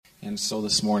And so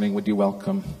this morning, would you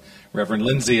welcome Reverend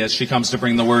Lindsay as she comes to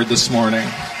bring the word this morning?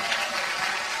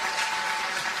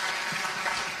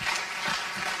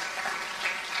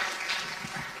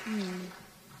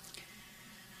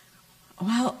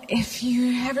 Well, if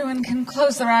everyone can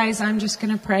close their eyes, I'm just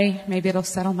going to pray. Maybe it'll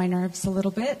settle my nerves a little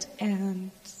bit.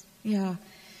 And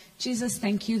Jesus,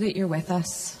 thank you that you're with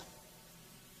us.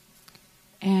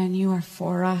 And you are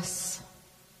for us.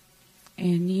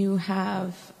 And you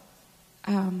have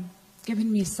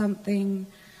given me something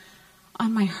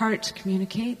on my heart to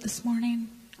communicate this morning.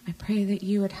 I pray that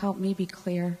you would help me be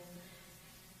clear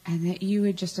and that you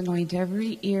would just anoint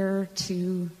every ear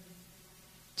to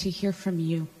hear from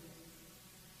you.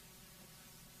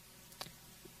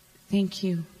 Thank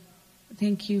you.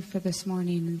 Thank you for this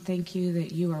morning, and thank you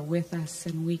that you are with us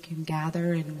and we can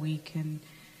gather and we can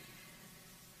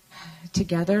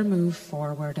together move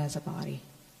forward as a body.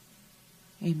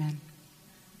 Amen.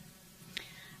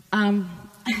 I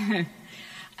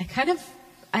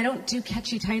don't do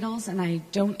catchy titles, and I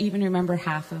don't even remember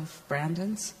half of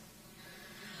Brandon's.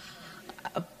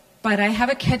 But I have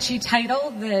a catchy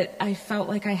title that I felt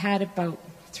like I had about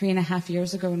 3.5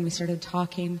 years ago when we started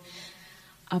talking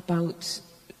about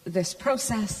this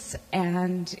process,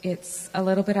 and it's a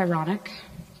little bit ironic.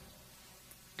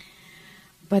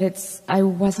 But I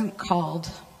wasn't called.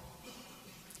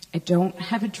 I don't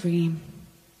have a dream.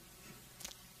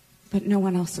 But no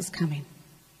one else is coming.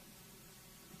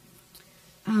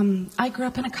 I grew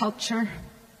up in a culture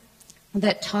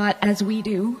that taught, as we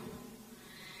do,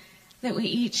 that we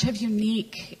each have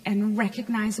unique and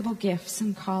recognizable gifts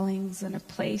and callings and a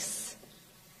place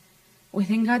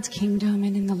within God's kingdom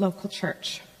and in the local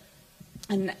church.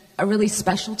 And a really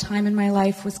special time in my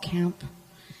life was camp.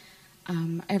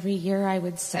 Every year I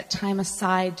would set time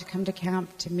aside to come to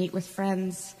camp, to meet with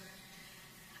friends,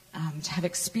 to have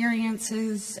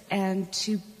experiences, and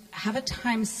to have a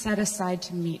time set aside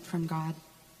to meet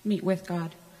with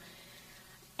God.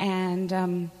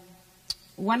 And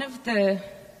one of the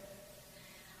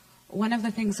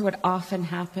things that would often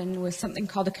happen was something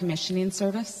called a commissioning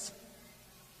service,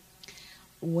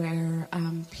 where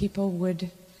people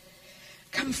would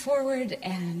come forward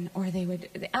or they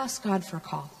would ask God for a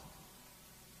call.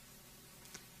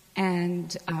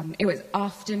 And it was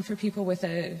often for people with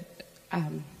a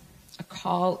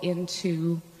call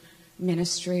into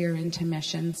ministry or into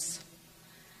missions.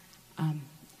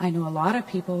 I know a lot of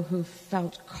people who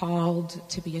felt called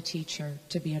to be a teacher,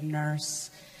 to be a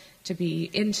nurse, to be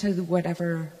into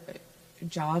whatever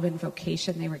job and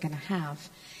vocation they were going to have.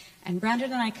 And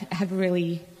Brandon and I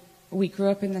we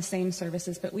grew up in the same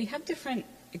services, but we have different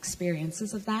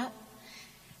experiences of that.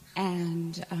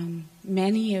 And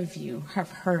many of you have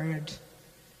heard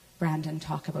Brandon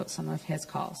talk about some of his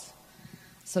calls.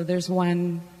 So there's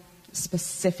one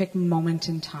specific moment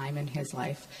in time in his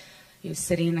life. He was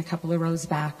sitting a couple of rows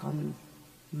back on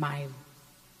my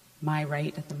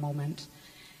right at the moment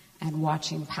and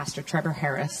watching Pastor Trevor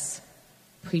Harris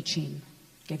preaching,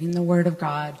 giving the word of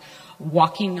God,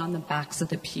 walking on the backs of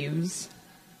the pews.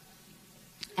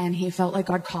 And he felt like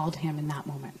God called him in that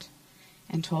moment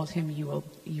and told him, you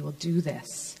will do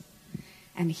this.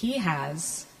 And he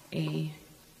has a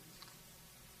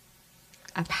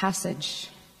passage.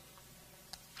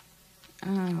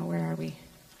 Where are we?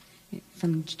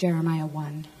 From Jeremiah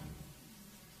 1.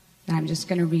 That I'm just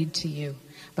going to read to you.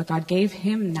 But God gave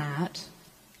him that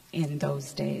in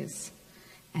those days.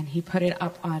 And he put it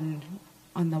up on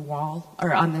the wall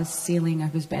or on the ceiling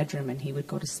of his bedroom, and he would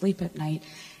go to sleep at night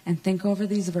and think over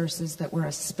these verses that were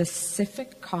a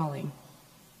specific calling.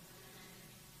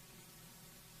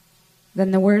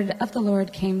 Then the word of the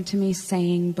Lord came to me,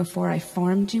 saying, before I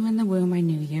formed you in the womb, I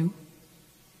knew you.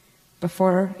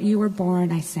 Before you were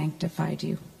born, I sanctified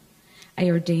you. I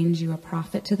ordained you a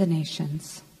prophet to the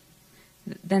nations.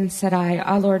 Then said I,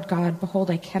 Ah, Lord God,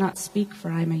 behold, I cannot speak, for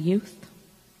I am a youth.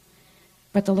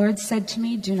 But the Lord said to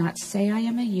me, do not say I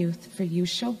am a youth, for you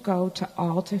shall go to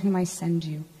all to whom I send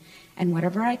you. And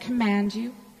whatever I command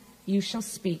you, you shall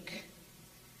speak.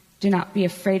 Do not be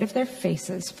afraid of their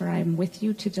faces, for I am with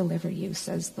you to deliver you,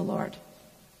 says the Lord.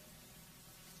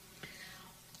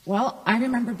 Well, I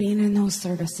remember being in those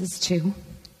services too.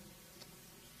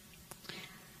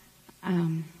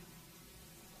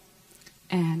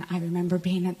 And I remember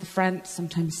being at the front,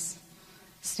 sometimes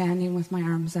standing with my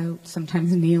arms out,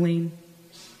 sometimes kneeling,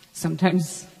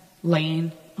 sometimes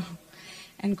laying,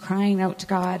 and crying out to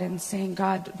God and saying,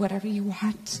 God, whatever you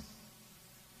want.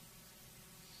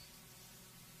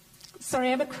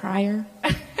 Sorry, I'm a crier.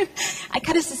 I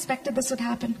kind of suspected this would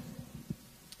happen.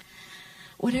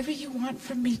 Whatever you want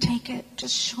from me, take it.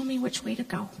 Just show me which way to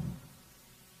go.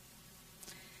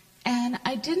 And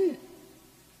I didn't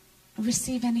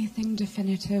receive anything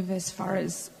definitive as far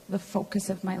as the focus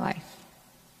of my life.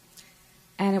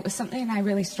 And it was something I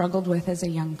really struggled with as a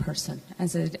young person,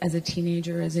 as a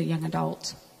teenager, as a young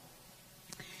adult.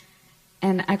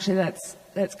 And actually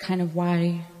that's kind of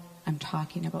why I'm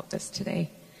talking about this today.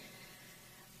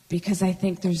 Because I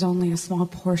think there's only a small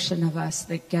portion of us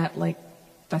that get like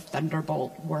the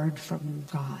thunderbolt word from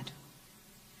God.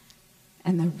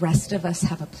 And the rest of us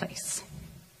have a place.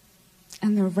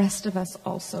 And the rest of us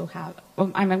also have,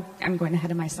 well, I'm going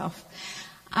ahead of myself.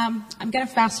 I'm going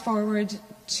to fast forward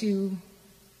to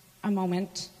a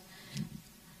moment.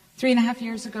 3.5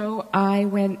 years ago, I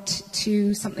went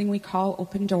to something we call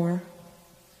Open Door.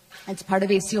 It's part of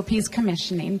ACOP's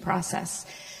commissioning process.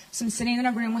 So I'm sitting in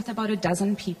a room with about a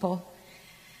dozen people.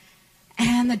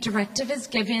 And the directive is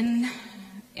given,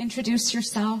 introduce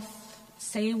yourself,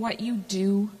 say what you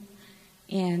do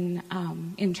in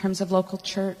terms of local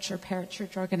church or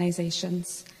parachurch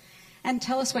organizations, and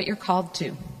tell us what you're called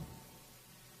to.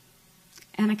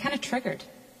 And I kind of triggered.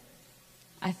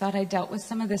 I thought I dealt with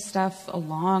some of this stuff a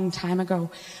long time ago.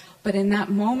 But in that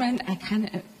moment, I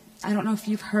don't know if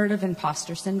you've heard of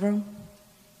imposter syndrome,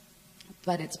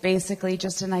 but it's basically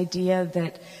just an idea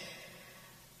that,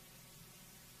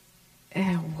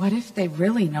 what if they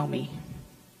really know me?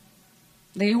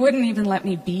 They wouldn't even let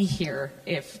me be here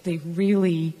if they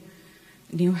really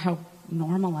knew how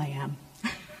normal I am.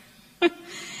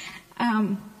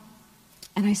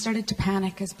 And I started to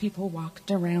panic as people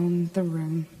walked around the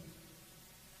room.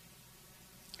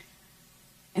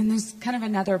 And there's kind of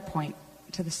another point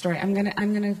to the story. I'm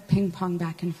gonna ping pong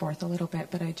back and forth a little bit,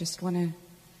 but I just want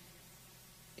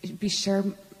to be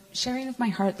sharing of my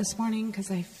heart this morning because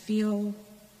I feel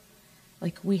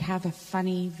like we have a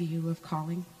funny view of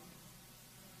calling.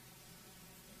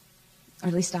 Or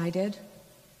at least I did.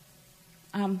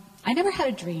 I never had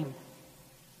a dream.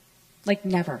 Like,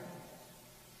 never.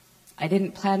 I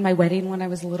didn't plan my wedding when I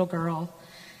was a little girl.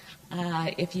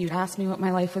 If you'd asked me what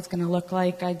my life was going to look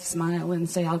like, I'd smile and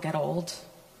say I'll get old.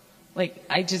 Like,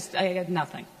 I had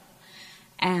nothing.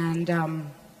 And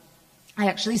I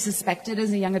actually suspected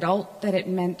as a young adult that it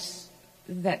meant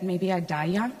that maybe I'd die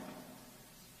young.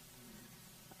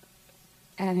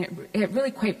 And it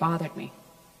really quite bothered me.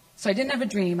 So I didn't have a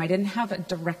dream. I didn't have a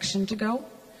direction to go.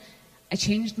 I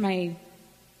changed my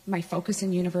focus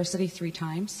in university 3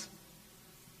 times.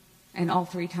 And all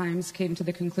 3 times came to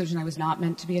the conclusion I was not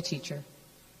meant to be a teacher.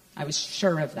 I was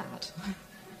sure of that.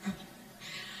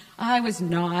 I was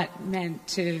not meant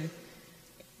to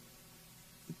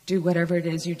do whatever it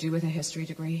is you do with a history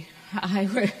degree.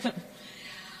 The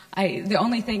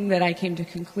only thing that I came to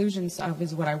conclusions of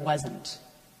is what I wasn't.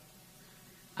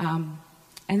 And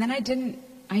then I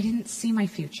didn't see my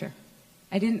future.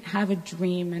 I didn't have a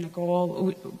dream and a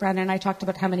goal. Brandon and I talked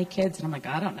about how many kids, and I'm like,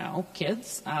 I don't know,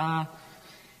 kids?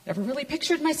 Never really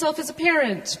pictured myself as a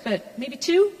parent, but maybe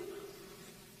 2.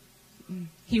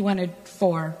 He wanted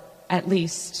 4, at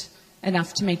least,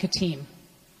 enough to make a team.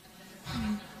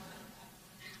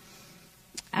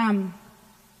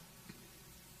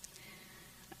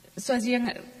 So as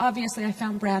young, obviously I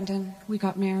found Brandon. We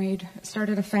got married,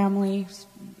 started a family,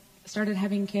 started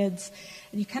having kids,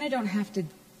 and you kind of don't have to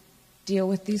deal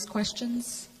with these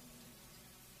questions.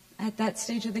 At that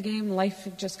stage of the game, life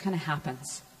just kind of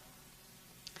happens.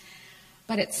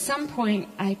 But at some point,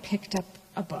 I picked up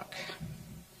a book.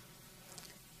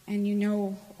 And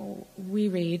we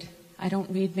read. I don't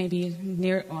read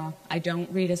I don't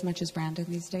read as much as Brandon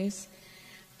these days.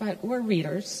 But we're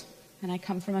readers, and I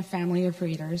come from a family of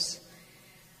readers.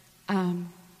 And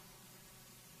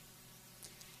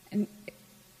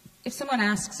if someone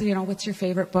asks, what's your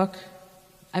favorite book?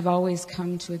 I've always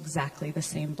come to exactly the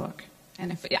same book.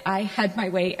 And if I had my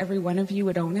way, every one of you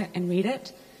would own it and read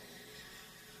it.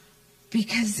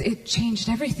 Because it changed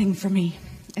everything for me.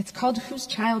 It's called Whose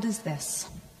Child Is This?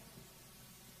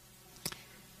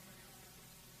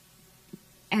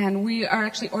 And we are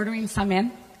actually ordering some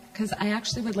in, because I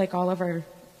actually would like all of our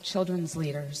children's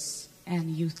leaders and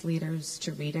youth leaders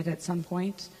to read it at some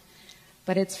point.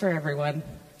 But it's for everyone.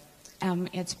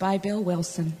 It's by Bill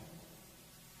Wilson.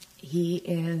 He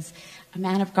is a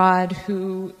man of God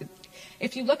who,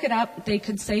 if you look it up, they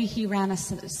could say he ran a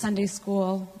Sunday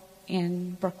school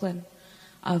in Brooklyn.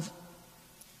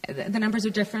 The numbers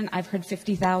are different. I've heard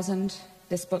 50,000.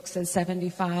 This book says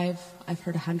 75. I've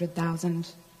heard 100,000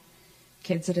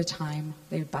 kids at a time.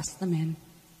 They would bust them in.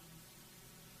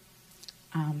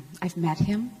 I've met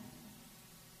him.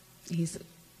 He's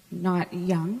not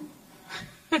young.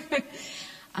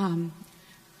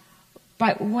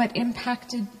 But what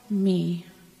impacted me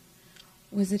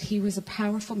was that he was a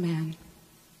powerful man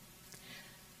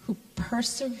who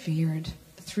persevered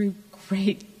through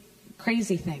great,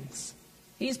 crazy things.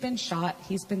 He's been shot,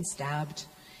 he's been stabbed,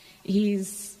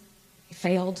 he's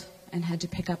failed and had to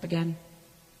pick up again.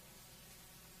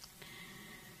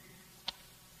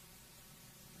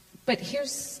 But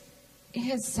here's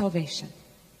his salvation.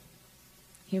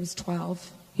 He was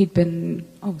 12. He'd been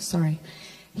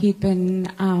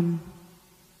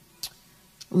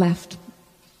left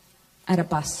at a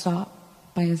bus stop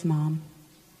by his mom,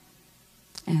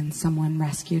 and someone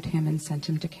rescued him and sent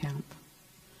him to camp.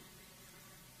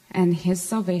 And his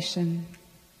salvation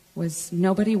was,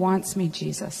 nobody wants me,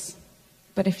 Jesus,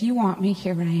 but if you want me,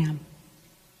 here I am.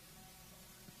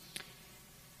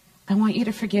 I want you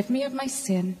to forgive me of my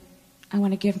sin. I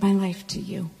want to give my life to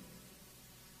you.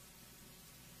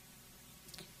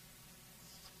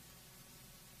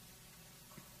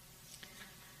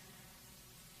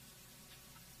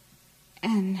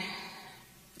 And,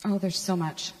 there's so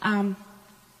much.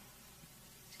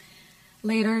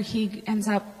 Later, he ends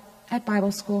up at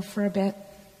Bible school for a bit.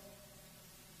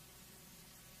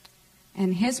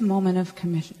 And his moment of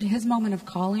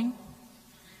calling,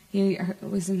 he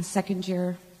was in the second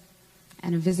year,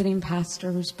 and a visiting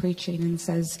pastor was preaching and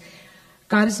says,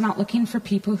 God is not looking for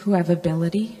people who have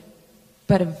ability,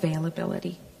 but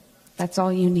availability. That's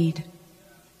all you need.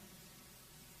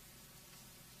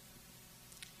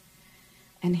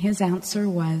 And his answer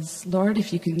was, Lord,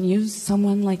 if you can use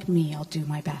someone like me, I'll do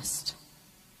my best.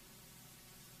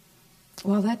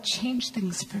 Well, that changed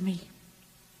things for me.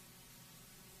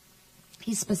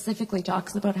 He specifically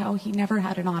talks about how he never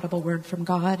had an audible word from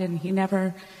God, and he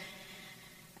never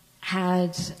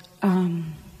had,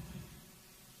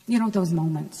 those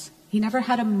moments. He never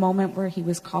had a moment where he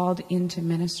was called into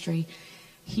ministry.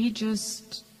 He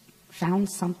just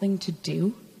found something to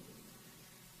do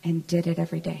and did it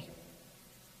every day.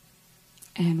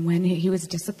 And when he was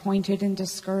disappointed and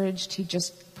discouraged, he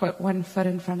just put one foot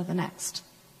in front of the next.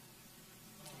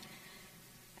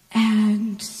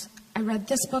 And I read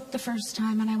this book the first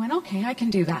time and I went, okay, I can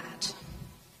do that.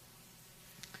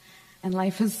 And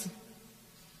life has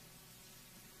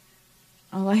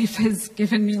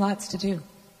given me lots to do.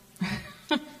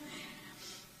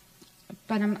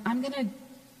 But I'm going to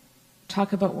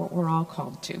talk about what we're all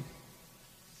called to.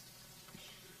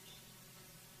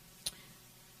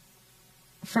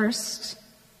 First,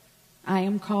 I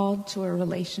am called to a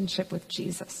relationship with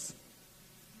Jesus.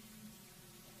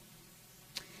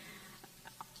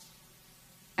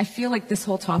 I feel like this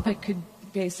whole topic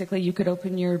you could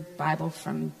open your Bible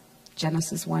from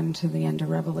Genesis 1 to the end of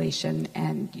Revelation,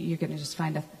 and you're going to just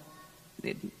find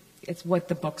it's what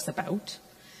the book's about.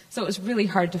 So it was really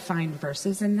hard to find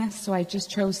verses in this, so I just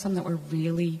chose some that were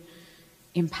really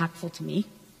impactful to me.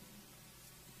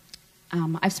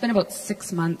 I've spent about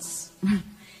 6 months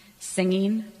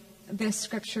singing this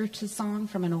scripture to song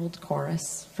from an old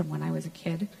chorus from when I was a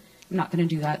kid. I'm not going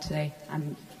to do that today.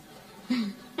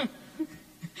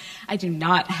 I do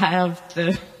not have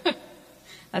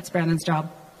that's Brandon's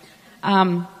job.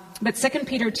 But 2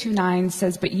 Peter 2:9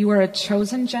 says, but you are a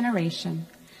chosen generation,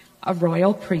 a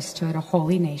royal priesthood, a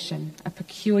holy nation, a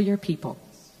peculiar people,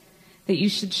 that you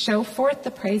should show forth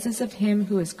the praises of him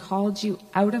who has called you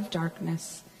out of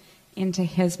darkness into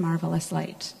his marvelous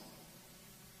light.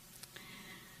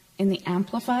 In the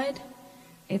Amplified,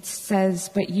 it says,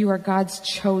 but you are God's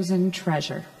chosen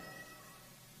treasure.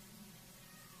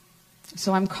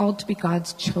 So I'm called to be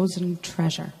God's chosen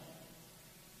treasure.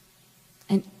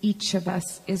 And each of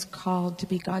us is called to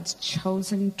be God's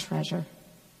chosen treasure.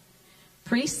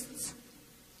 Priests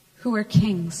who are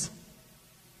kings.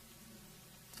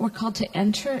 We're called to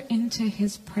enter into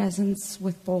his presence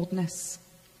with boldness.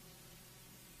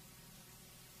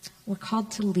 We're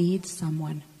called to lead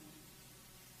someone.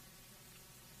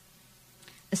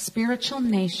 A spiritual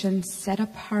nation set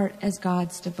apart as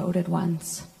God's devoted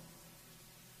ones.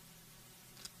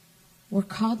 We're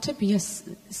called to be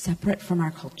separate from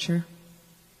our culture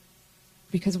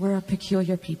because we're a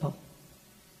peculiar people.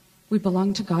 We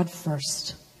belong to God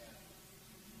first.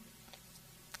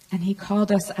 And he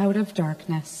called us out of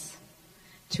darkness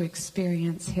to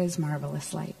experience his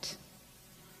marvelous light.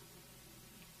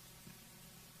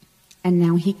 And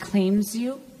now he claims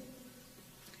you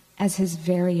as his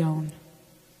very own.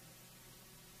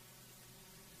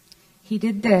 He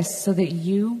did this so that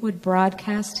you would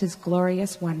broadcast his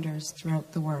glorious wonders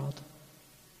throughout the world.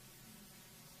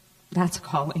 That's a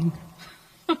calling.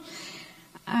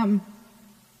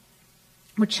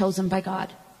 We're chosen by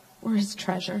God. We're his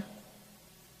treasure.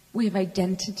 We have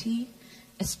identity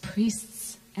as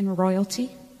priests and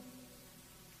royalty.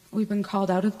 We've been called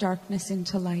out of darkness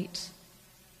into light.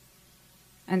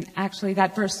 And actually,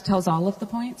 that verse tells all of the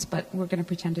points, but we're going to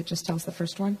pretend it just tells the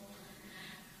first one.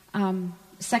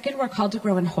 Second, we're called to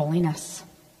grow in holiness,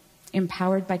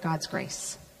 empowered by God's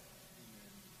grace.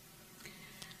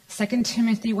 2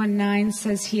 Timothy 1:9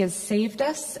 says he has saved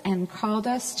us and called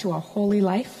us to a holy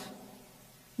life,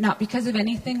 not because of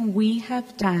anything we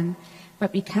have done,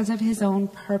 but because of his own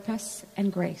purpose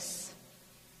and grace.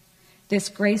 This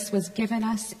grace was given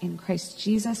us in Christ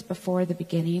Jesus before the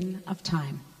beginning of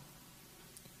time.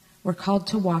 We're called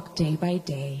to walk day by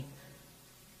day,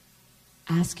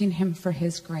 asking him for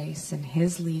his grace and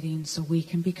his leading so we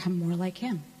can become more like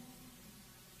him.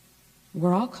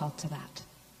 We're all called to that.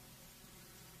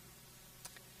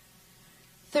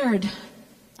 Third,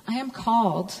 I am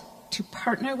called to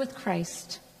partner with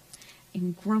Christ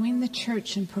in growing the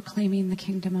church and proclaiming the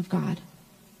kingdom of God.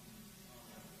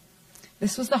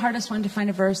 This was the hardest one to find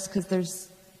a verse because there's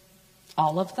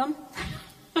all of them.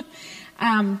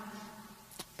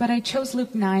 But I chose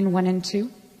Luke 9:1 and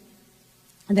 2.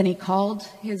 And then he called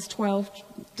his 12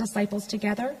 disciples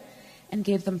together and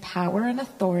gave them power and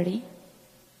authority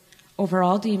over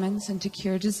all demons and to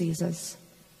cure diseases.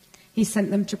 He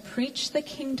sent them to preach the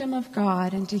kingdom of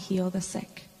God and to heal the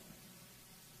sick.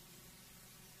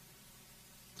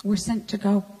 We're sent to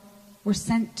go. We're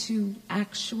sent to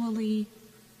actually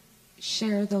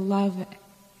share the love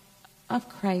of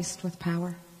Christ with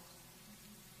power.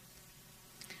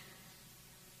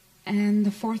 And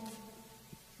the fourth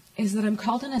is that I'm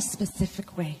called in a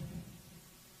specific way.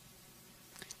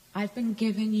 I've been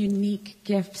given unique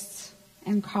gifts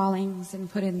and callings and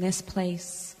put in this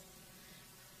place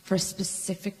for a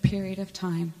specific period of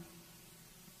time.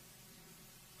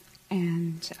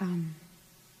 And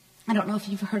I don't know if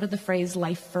you've heard of the phrase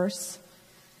life verse.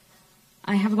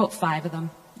 I have about 5 of them.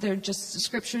 They're just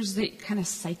scriptures that kind of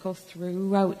cycle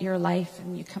throughout your life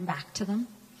and you come back to them.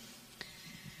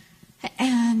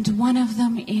 And one of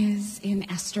them is in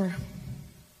Esther.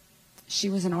 She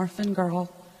was an orphan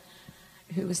girl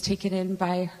who was taken in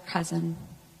by her cousin.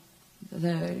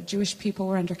 The Jewish people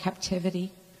were under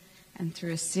captivity, and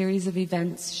through a series of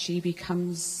events, she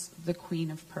becomes the queen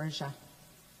of Persia.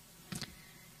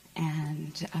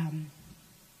 And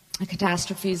a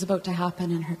catastrophe is about to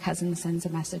happen, and her cousin sends a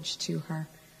message to her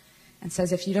and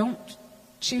says, if you don't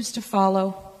choose to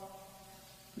follow,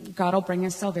 God will bring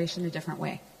his salvation a different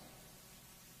way.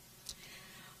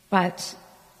 But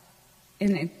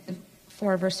in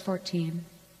 4 verse 14,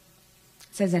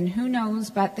 it says, and who knows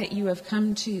but that you have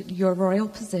come to your royal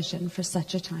position for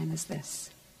such a time as this.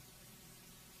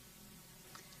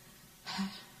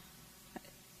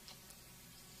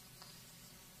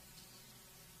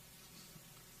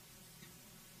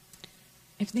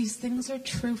 If these things are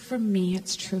true for me,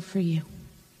 it's true for you.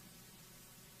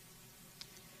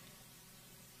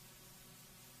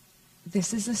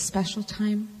 This is a special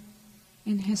time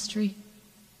in history.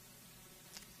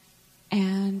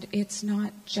 And it's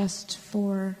not just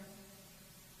for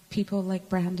people like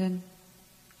Brandon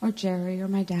or Jerry or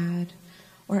my dad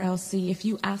or Elsie. If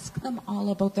you ask them all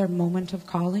about their moment of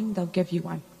calling, they'll give you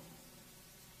one.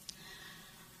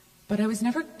 But I was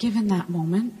never given that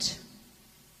moment.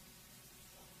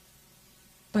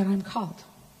 But I'm called.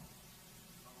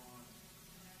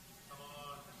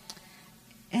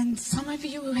 And some of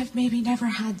you have maybe never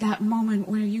had that moment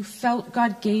where you felt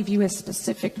God gave you a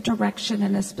specific direction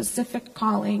and a specific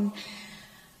calling,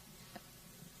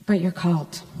 but you're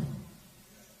called.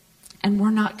 And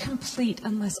we're not complete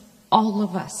unless all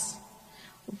of us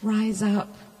rise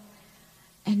up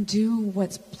and do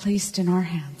what's placed in our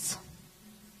hands.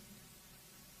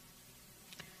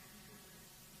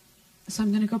 So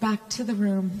I'm going to go back to the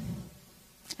room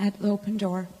at the open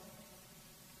door.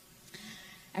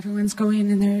 Everyone's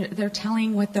going and they're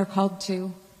telling what they're called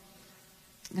to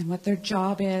and what their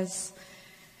job is.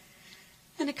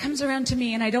 And it comes around to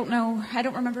me and I don't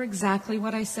remember exactly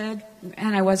what I said,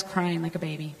 and I was crying like a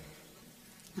baby.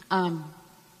 But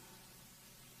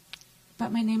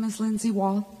my name is Lindsay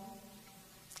Wall,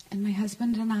 and my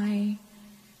husband and I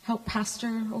help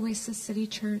pastor Oasis City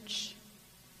Church.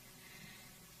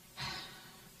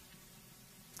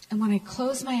 And when I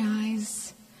close my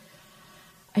eyes,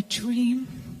 I dream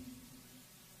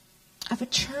of a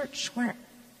church where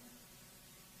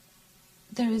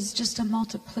there is just a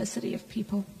multiplicity of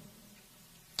people.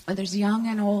 There's young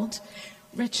and old,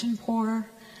 rich and poor,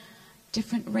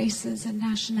 different races and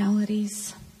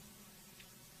nationalities,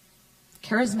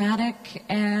 charismatic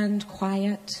and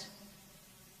quiet,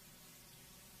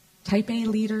 type A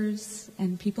leaders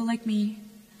and people like me.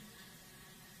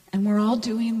 And we're all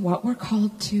doing what we're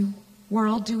called to. We're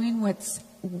all doing what's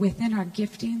within our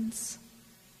giftings.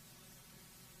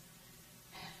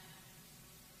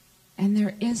 And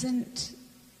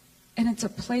it's a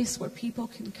place where people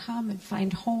can come and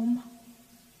find home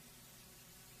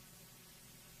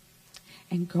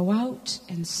and go out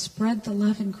and spread the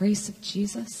love and grace of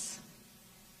Jesus.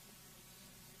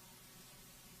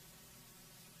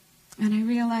 And I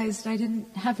realized I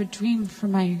didn't have a dream for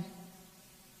my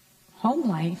home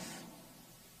life,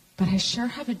 but I sure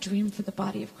have a dream for the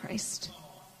body of Christ.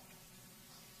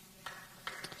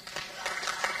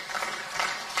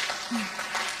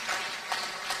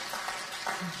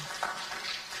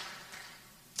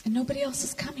 And nobody else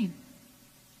is coming.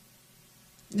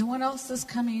 No one else is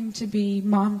coming to be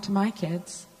mom to my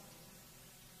kids.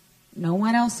 No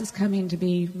one else is coming to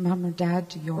be mom or dad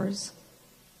to yours.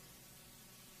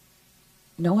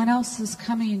 No one else is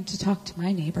coming to talk to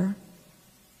my neighbor.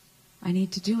 I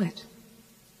need to do it.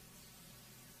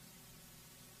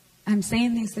 I'm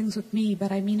saying these things with me,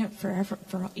 but I mean it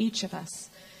for each of us.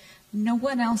 No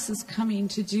one else is coming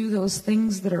to do those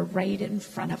things that are right in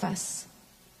front of us,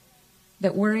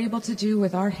 that we're able to do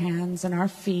with our hands and our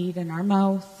feet and our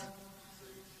mouth.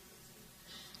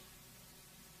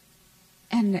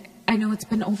 And I know it's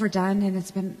been overdone, and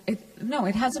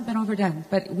it hasn't been overdone,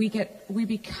 but we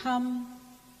become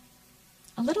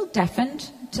a little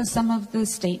deafened to some of the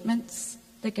statements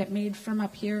that get made from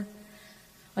up here.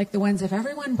 Like the ones, if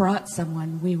everyone brought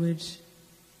someone, we would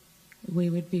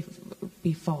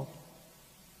be full.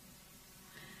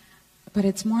 But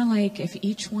it's more like if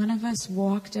each one of us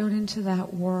walked out into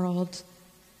that world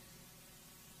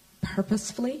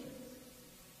purposefully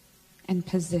and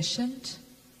positioned,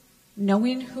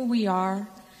 knowing who we are,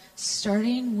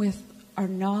 starting with our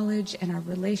knowledge and our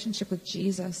relationship with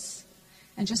Jesus,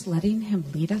 and just letting him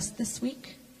lead us this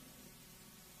week.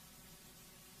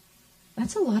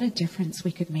 That's a lot of difference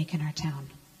we could make in our town.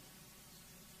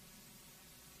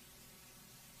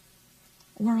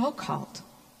 We're all called.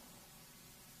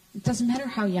 It doesn't matter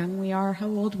how young we are, how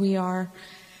old we are,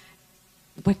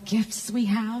 what gifts we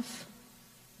have,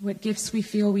 what gifts we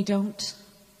feel we don't.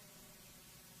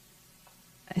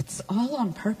 It's all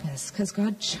on purpose because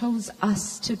God chose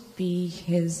us to be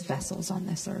his vessels on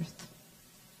this earth.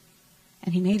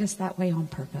 And he made us that way on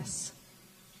purpose.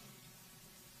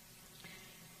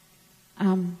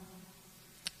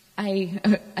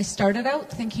 I started out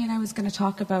thinking I was going to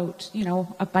talk about,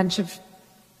 a bunch of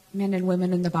men and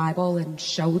women in the Bible and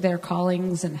show their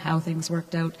callings and how things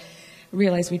worked out.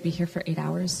 Realized we'd be here for 8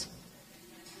 hours.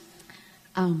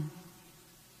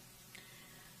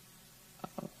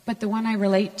 But the one I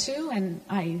relate to, and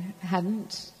I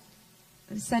hadn't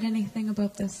said anything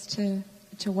about this to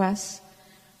Wes,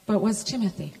 but was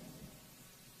Timothy.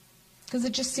 Because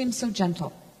it just seems so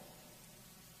gentle.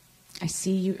 I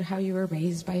see how you were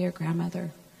raised by your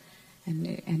grandmother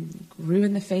and grew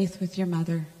in the faith with your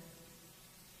mother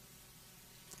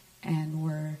and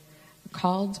were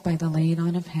called by the laying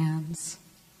on of hands.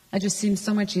 It just seems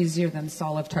so much easier than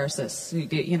Saul of Tarsus, who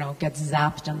gets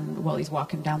zapped while he's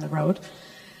walking down the road.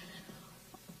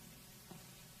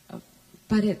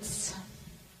 But it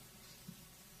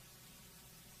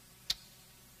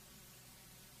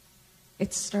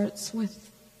starts with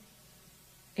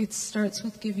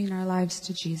giving our lives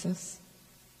to Jesus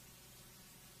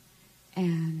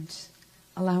and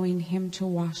allowing him to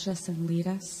wash us and lead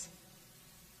us.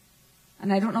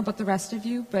 And I don't know about the rest of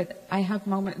you, but I have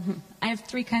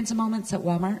 3 kinds of moments at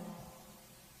Walmart.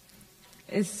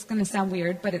 It's going to sound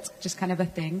weird, but it's just kind of a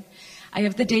thing. I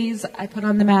have the days I put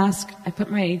on the mask, I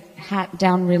put my hat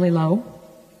down really low,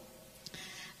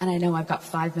 and I know I've got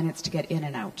 5 minutes to get in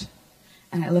and out.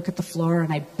 And I look at the floor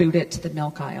and I boot it to the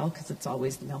milk aisle, because it's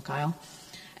always the milk aisle.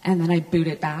 And then I boot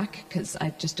it back, because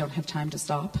I just don't have time to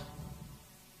stop.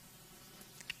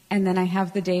 And then I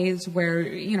have the days where,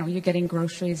 you're getting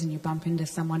groceries and you bump into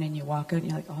someone and you walk out and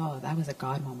you're like, oh, that was a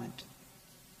God moment.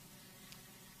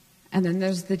 And then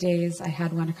there's the days, I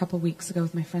had one a couple weeks ago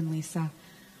with my friend Lisa,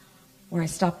 where I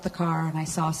stopped the car and I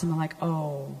saw someone like,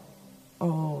 oh,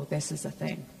 this is a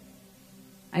thing.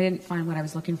 I didn't find what I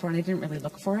was looking for, and I didn't really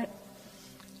look for it.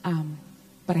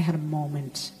 But I had a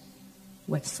moment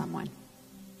with someone.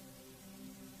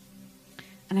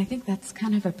 And I think that's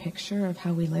kind of a picture of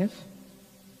how we live.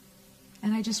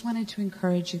 And I just wanted to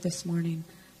encourage you this morning,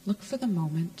 look for the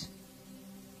moment.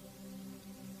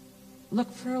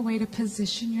 Look for a way to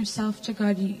position yourself to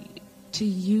God, to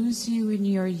use you in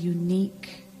your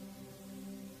unique,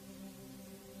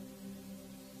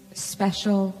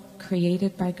 special,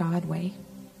 created by God way.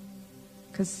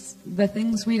 Because the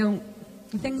things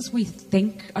we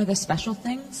think are the special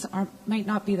things might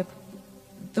not be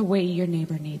the way your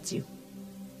neighbor needs you.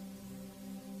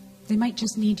 They might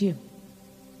just need you.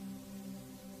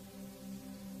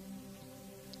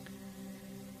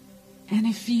 And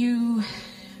if you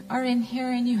are in here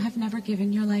and you have never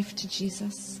given your life to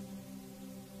Jesus,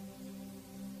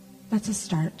 that's a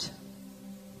start.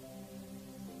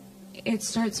 It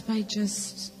starts by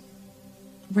just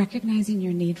recognizing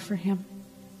your need for Him.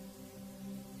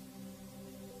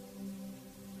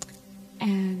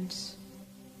 And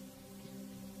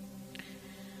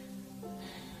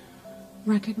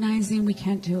recognizing we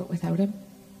can't do it without Him.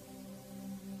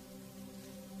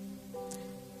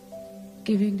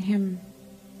 Giving Him,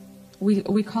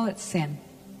 we call it sin.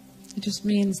 It just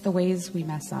means the ways we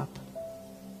mess up.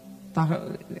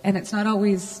 And it's not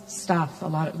always stuff.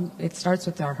 It starts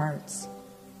with our hearts.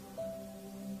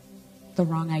 The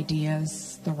wrong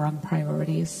ideas, the wrong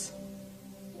priorities.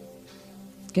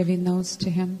 Giving those to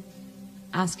Him.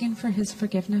 Asking for His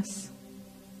forgiveness.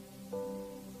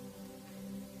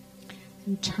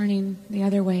 And turning the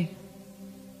other way.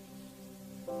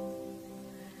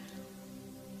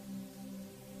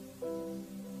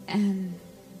 And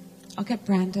I'll get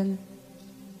Brandon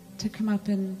to come up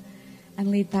and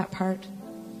lead that part.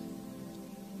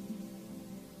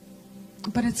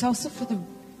 But it's also for the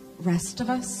rest of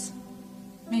us,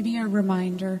 maybe a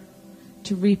reminder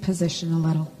to reposition a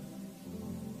little.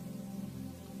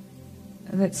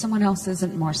 That someone else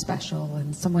isn't more special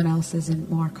and someone else isn't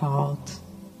more called.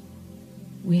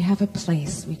 We have a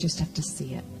place, we just have to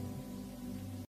see it.